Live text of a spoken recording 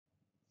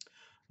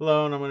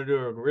Hello, and I'm going to do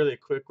a really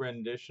quick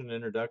rendition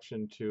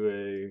introduction to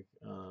a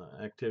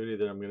activity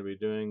that I'm going to be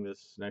doing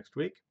this next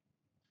week.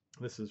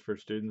 This is for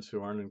students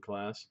who aren't in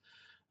class,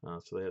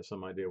 so they have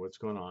some idea what's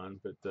going on.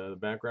 But the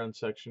background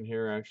section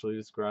here actually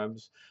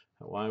describes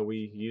why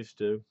we used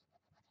to,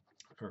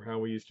 or how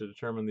we used to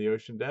determine the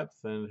ocean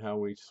depth and how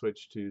we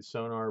switched to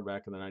sonar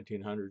back in the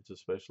 1900s,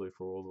 especially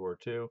for World War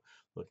II,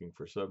 looking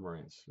for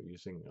submarines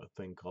using a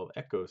thing called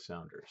echo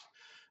sounders.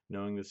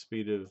 Knowing the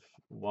speed of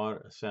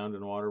water, sound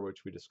in water,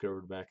 which we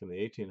discovered back in the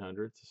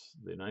 1800s,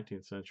 the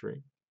 19th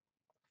century,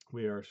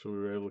 we were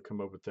able to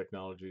come up with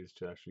technologies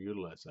to actually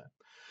utilize that.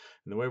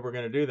 And the way we're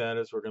going to do that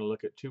is we're going to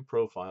look at two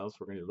profiles.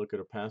 We're going to look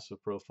at a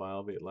passive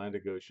profile, the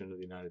Atlantic Ocean of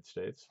the United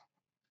States,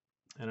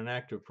 and an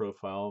active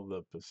profile,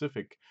 the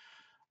Pacific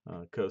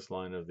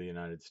coastline of the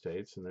United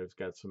States. And there's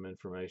got some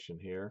information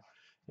here,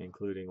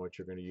 including what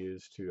you're going to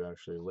use to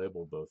actually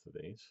label both of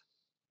these.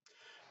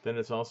 Then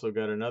it's also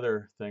got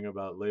another thing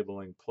about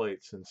labeling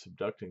plates and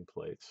subducting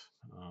plates.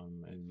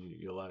 And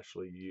you'll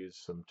actually use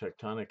some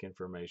tectonic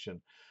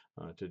information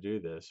to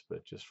do this,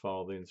 but just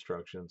follow the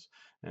instructions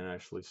and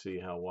actually see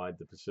how wide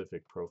the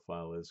Pacific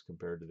profile is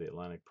compared to the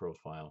Atlantic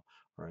profile,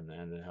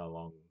 and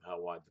how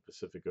wide the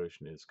Pacific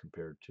Ocean is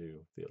compared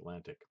to the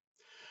Atlantic.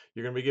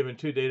 You're going to be given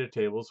two data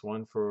tables,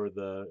 one for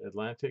the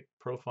Atlantic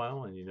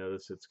profile, and you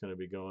notice it's going to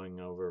be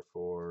going over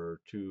for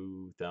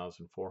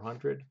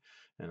 2,400,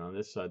 and on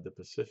this side, the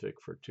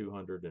Pacific for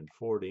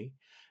 240.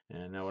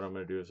 And now what I'm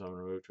going to do is I'm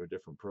going to move to a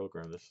different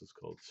program. This is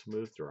called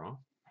Smooth Draw,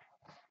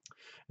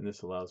 and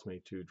this allows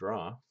me to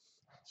draw.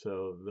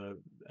 So the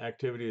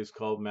activity is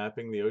called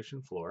Mapping the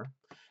Ocean Floor,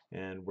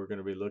 and we're going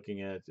to be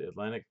looking at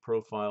Atlantic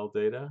profile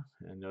data.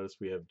 And notice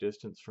we have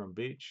distance from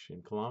beach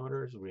in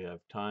kilometers, we have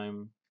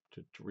time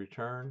to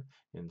return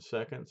in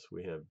seconds,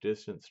 we have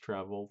distance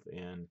traveled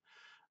in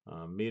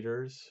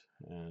meters,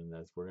 and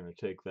that's we're going to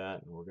take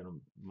that and we're going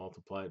to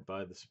multiply it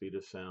by the speed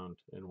of sound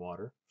in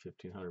water,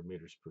 1,500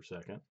 meters per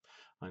second.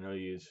 I know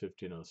you used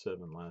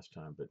 1,507 last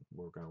time, but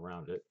we're going to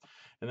round it.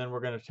 And then we're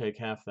going to take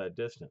half that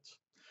distance.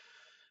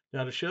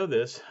 Now to show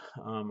this,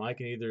 I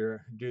can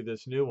either do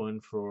this new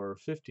one for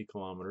 50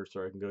 kilometers,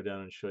 or I can go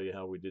down and show you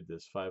how we did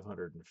this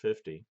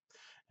 550.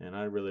 And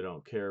I really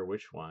don't care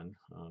which one,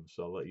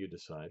 so I'll let you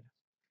decide.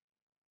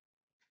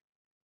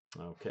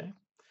 Okay.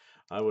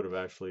 I would have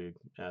actually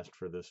asked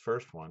for this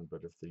first one,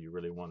 but if you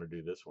really want to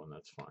do this one,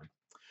 that's fine.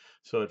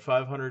 So at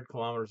 500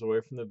 kilometers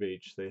away from the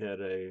beach, they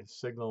had a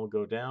signal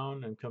go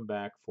down and come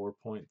back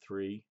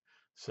 4.3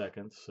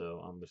 seconds.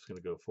 So I'm just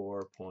going to go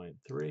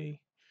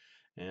 4.3,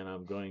 and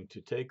I'm going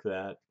to take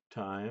that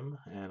time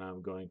and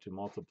I'm going to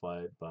multiply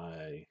it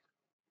by,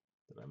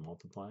 did I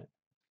multiply it?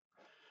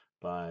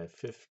 By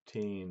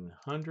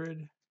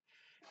 1,500,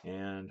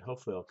 and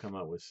hopefully I'll come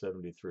out with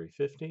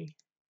 7,350.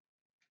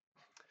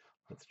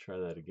 Let's try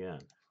that again,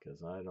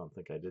 because I don't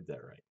think I did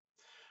that right.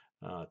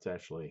 It's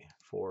actually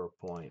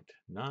 4.9.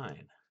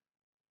 I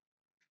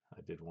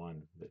did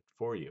one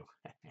for you.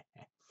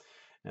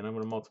 And I'm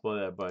going to multiply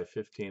that by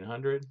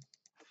 1,500,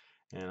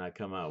 and I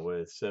come out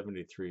with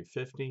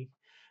 7,350.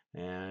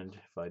 And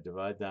if I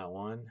divide that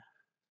one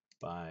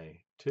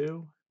by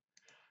 2,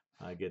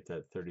 I get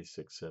that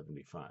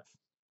 3675.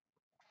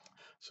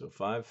 So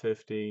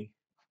 550,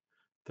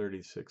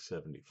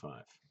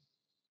 3675.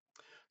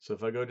 So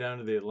if I go down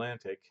to the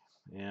Atlantic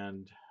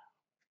and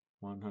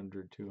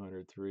 100,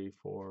 200, 3,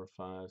 4,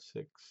 5,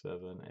 6,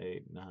 7,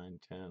 8, 9,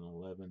 10,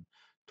 11,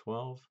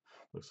 12.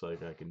 Looks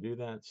like I can do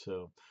that.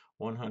 So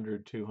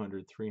 100,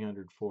 200,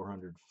 300,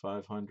 400,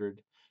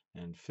 500,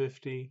 and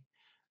 50.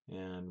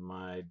 And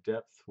my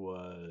depth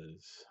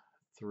was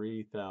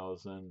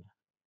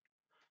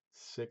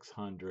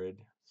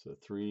 3,600. So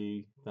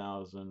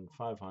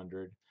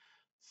 3,500,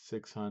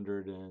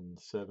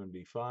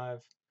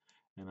 675.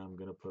 And I'm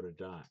going to put a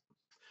dot.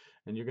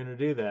 And you're going to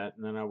do that,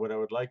 and then what I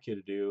would like you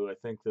to do, I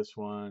think this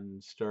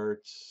one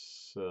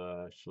starts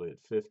actually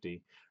at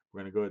 50. We're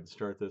going to go ahead and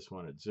start this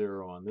one at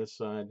 0 on this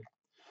side,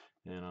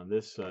 and on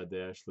this side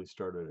they actually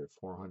started at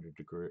 400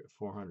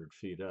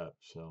 feet up,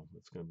 so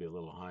it's going to be a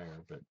little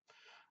higher, but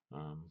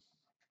um,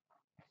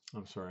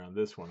 I'm sorry, on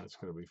this one it's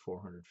going to be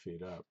 400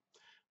 feet up.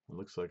 It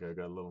looks like I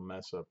got a little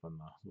mess up on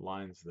the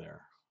lines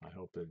there. I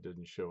hope it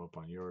didn't show up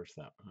on yours.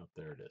 That up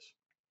there it is.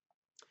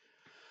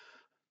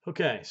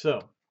 Okay,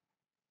 so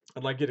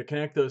I'd like you to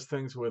connect those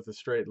things with a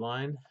straight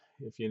line.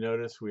 If you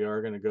notice, we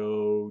are going to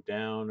go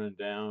down and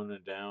down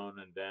and down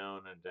and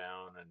down and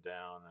down and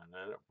down, and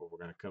then we're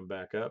going to come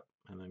back up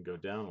and then go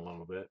down a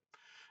little bit.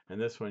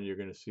 And this one you're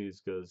going to see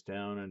goes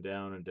down and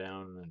down and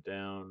down and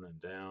down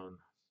and down.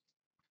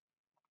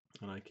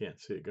 And I can't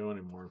see it go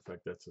anymore. In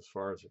fact, that's as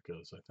far as it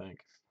goes, I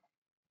think.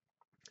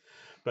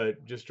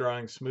 But just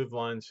drawing smooth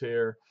lines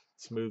here,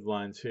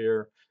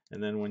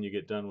 and then when you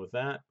get done with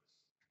that,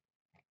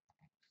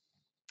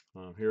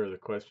 here are the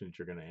questions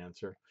you're going to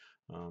answer,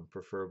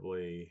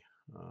 preferably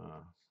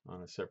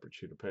on a separate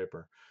sheet of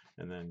paper,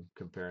 and then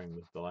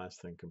comparing the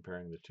last thing,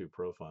 comparing the two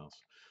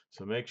profiles.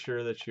 So make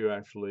sure that you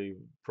actually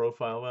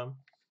profile them.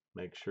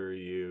 Make sure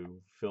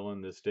you fill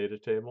in this data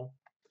table.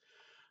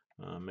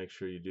 Make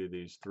sure you do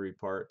these 3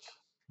 parts.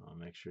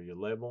 Make sure you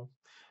label,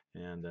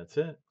 and that's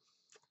it.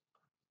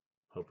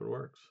 Hope it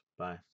works. Bye.